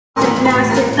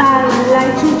asked if I would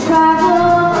like to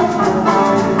travel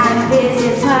and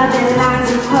visit other lands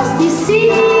across the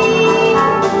sea.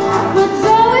 But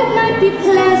though it might be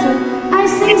pleasant, I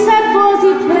sing sad for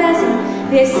the present.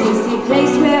 This is the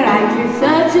place where I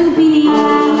prefer to be.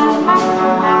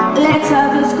 Let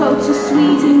others go to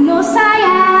Sweden or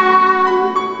Siam.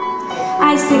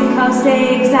 I think I'll stay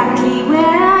exactly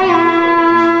where I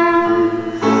am.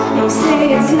 They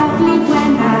say it's lovely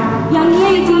when a young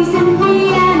lady's